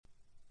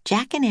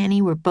Jack and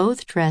Annie were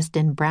both dressed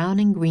in brown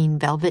and green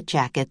velvet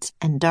jackets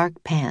and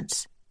dark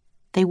pants.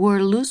 They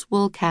wore loose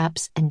wool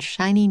caps and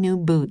shiny new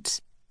boots.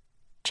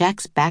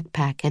 Jack's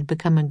backpack had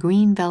become a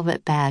green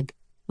velvet bag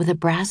with a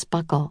brass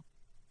buckle.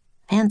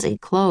 "Fancy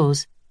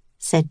clothes,"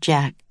 said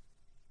Jack.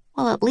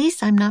 "Well, at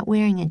least I'm not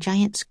wearing a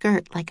giant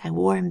skirt like I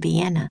wore in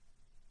Vienna,"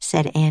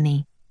 said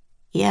Annie.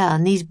 "Yeah,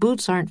 and these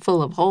boots aren't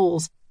full of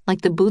holes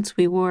like the boots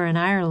we wore in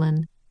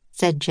Ireland,"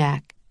 said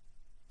Jack.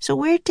 "So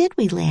where did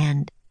we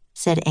land?"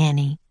 said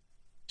Annie.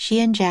 She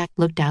and Jack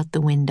looked out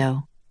the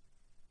window.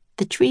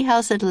 The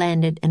treehouse had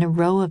landed in a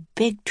row of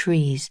big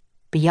trees.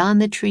 Beyond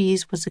the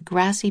trees was a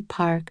grassy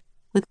park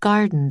with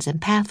gardens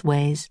and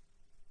pathways.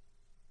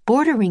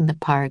 Bordering the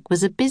park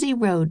was a busy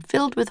road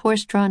filled with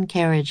horse-drawn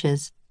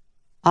carriages.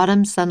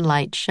 Autumn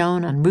sunlight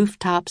shone on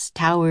rooftops,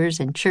 towers,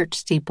 and church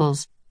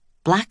steeples.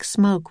 Black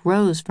smoke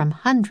rose from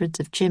hundreds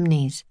of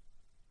chimneys.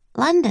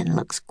 "London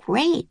looks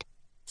great,"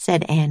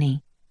 said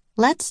Annie.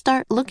 "Let's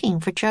start looking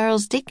for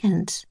Charles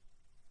Dickens."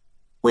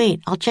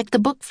 "Wait, I'll check the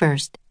book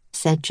first,"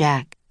 said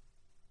Jack.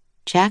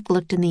 Jack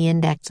looked in the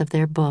index of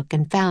their book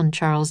and found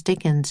Charles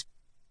Dickens.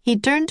 He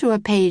turned to a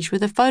page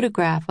with a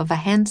photograph of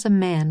a handsome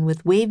man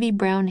with wavy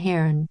brown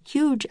hair and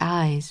huge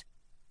eyes.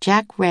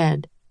 Jack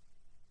read,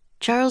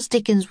 "Charles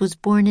Dickens was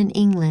born in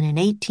England in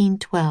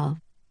 1812.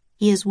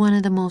 He is one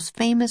of the most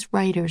famous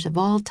writers of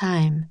all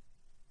time."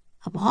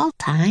 "Of all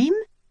time?"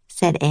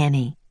 said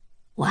Annie.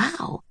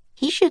 "Wow,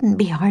 he shouldn't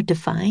be hard to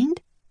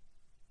find."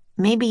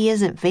 "Maybe he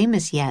isn't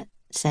famous yet,"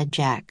 said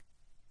Jack.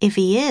 "If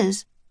he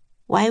is,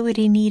 why would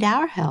he need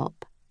our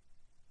help?"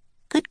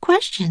 "Good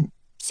question,"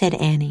 said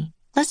Annie.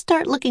 "Let's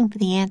start looking for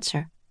the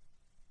answer."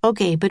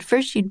 "Okay, but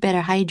first you'd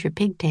better hide your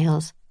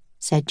pigtails,"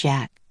 said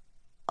Jack.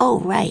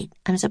 "Oh, right,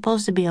 I'm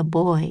supposed to be a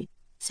boy,"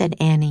 said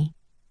Annie.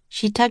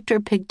 She tucked her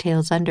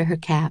pigtails under her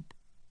cap.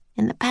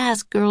 "In the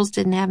past, girls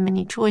didn't have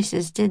many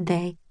choices, did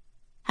they?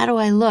 How do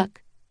I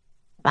look?"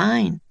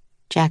 "Fine,"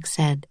 Jack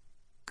said.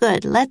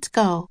 "Good, let's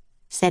go,"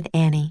 said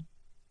Annie.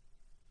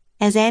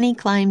 As Annie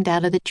climbed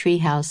out of the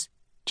treehouse,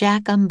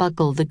 Jack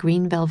unbuckled the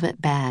green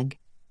velvet bag.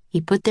 He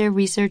put their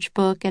research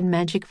book and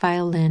magic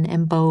violin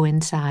and bow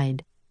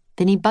inside.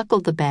 Then he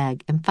buckled the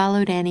bag and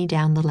followed Annie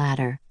down the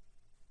ladder.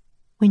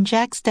 When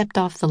Jack stepped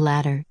off the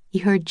ladder, he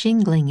heard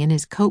jingling in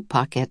his coat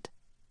pocket.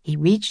 He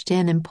reached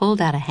in and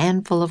pulled out a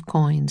handful of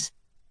coins.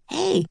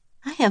 "Hey,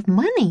 I have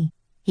money,"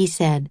 he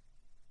said.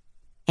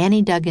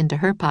 Annie dug into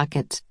her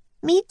pockets.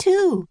 "Me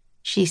too,"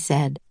 she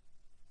said.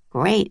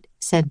 "Great,"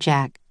 said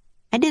Jack.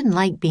 "I didn't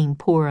like being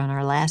poor on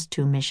our last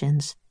 2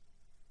 missions."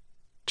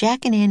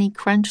 Jack and Annie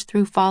crunched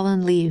through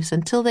fallen leaves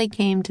until they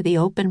came to the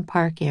open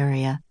park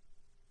area.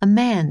 A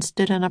man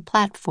stood on a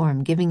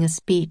platform giving a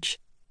speech.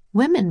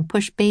 Women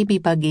pushed baby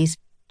buggies.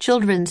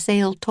 Children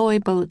sailed toy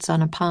boats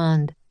on a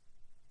pond.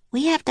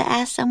 "We have to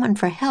ask someone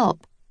for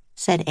help,"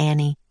 said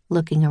Annie,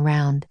 looking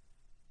around.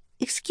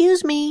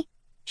 "Excuse me,"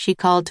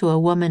 she called to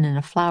a woman in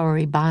a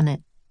flowery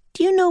bonnet.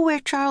 "Do you know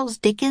where Charles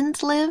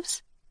Dickens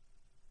lives?"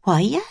 "Why,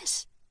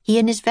 yes. He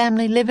and his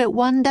family live at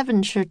 1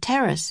 Devonshire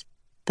Terrace,"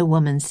 the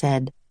woman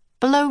said,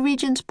 "below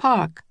Regent's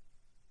Park."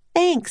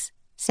 "Thanks,"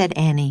 said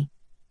Annie.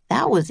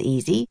 "That was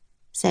easy,"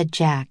 said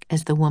Jack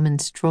as the woman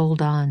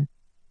strolled on.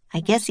 "I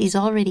guess he's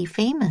already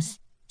famous,"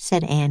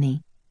 said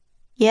Annie.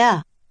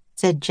 "Yeah,"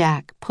 said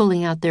Jack,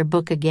 pulling out their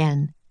book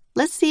again.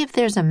 "Let's see if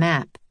there's a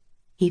map."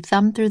 He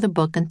thumbed through the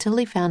book until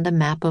he found a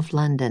map of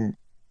London.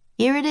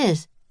 "Here it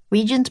is,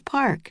 Regent's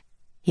Park."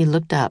 He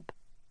looked up.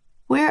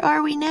 "Where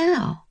are we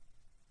now?"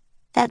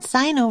 "That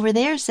sign over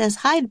there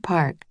says Hyde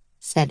Park,"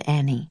 said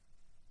Annie.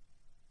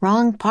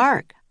 "Wrong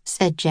park,"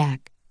 said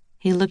Jack.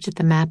 He looked at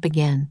the map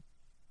again.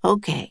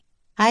 "Okay,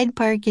 Hyde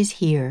Park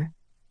is here,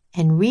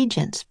 and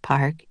Regent's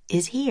Park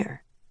is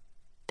here.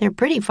 They're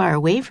pretty far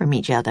away from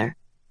each other."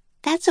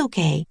 "That's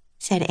okay,"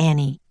 said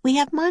Annie. "We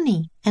have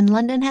money, and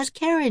London has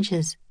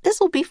carriages.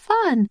 This'll be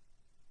fun."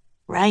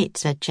 "Right,"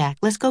 said Jack.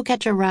 "Let's go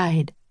catch a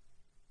ride."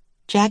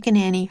 Jack and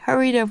Annie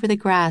hurried over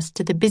the grass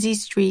to the busy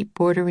street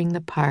bordering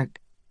the park.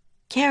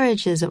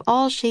 Carriages of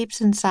all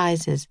shapes and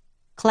sizes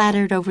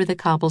clattered over the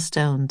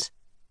cobblestones.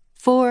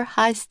 4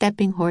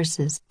 high-stepping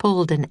horses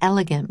pulled an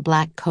elegant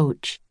black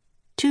coach.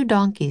 2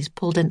 donkeys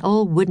pulled an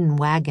old wooden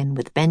wagon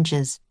with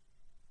benches.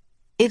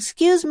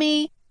 "Excuse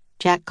me,"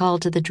 Jack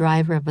called to the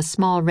driver of a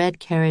small red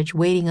carriage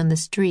waiting on the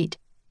street.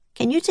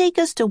 "Can you take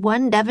us to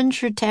 1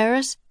 Devonshire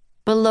Terrace,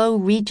 below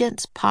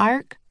Regent's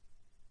Park?"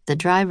 The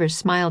driver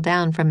smiled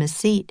down from his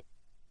seat.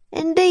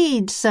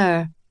 "Indeed,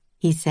 sir,"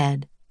 he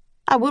said.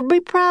 "I would be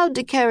proud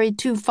to carry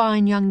 2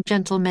 fine young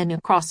gentlemen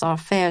across our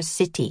fair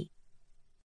city."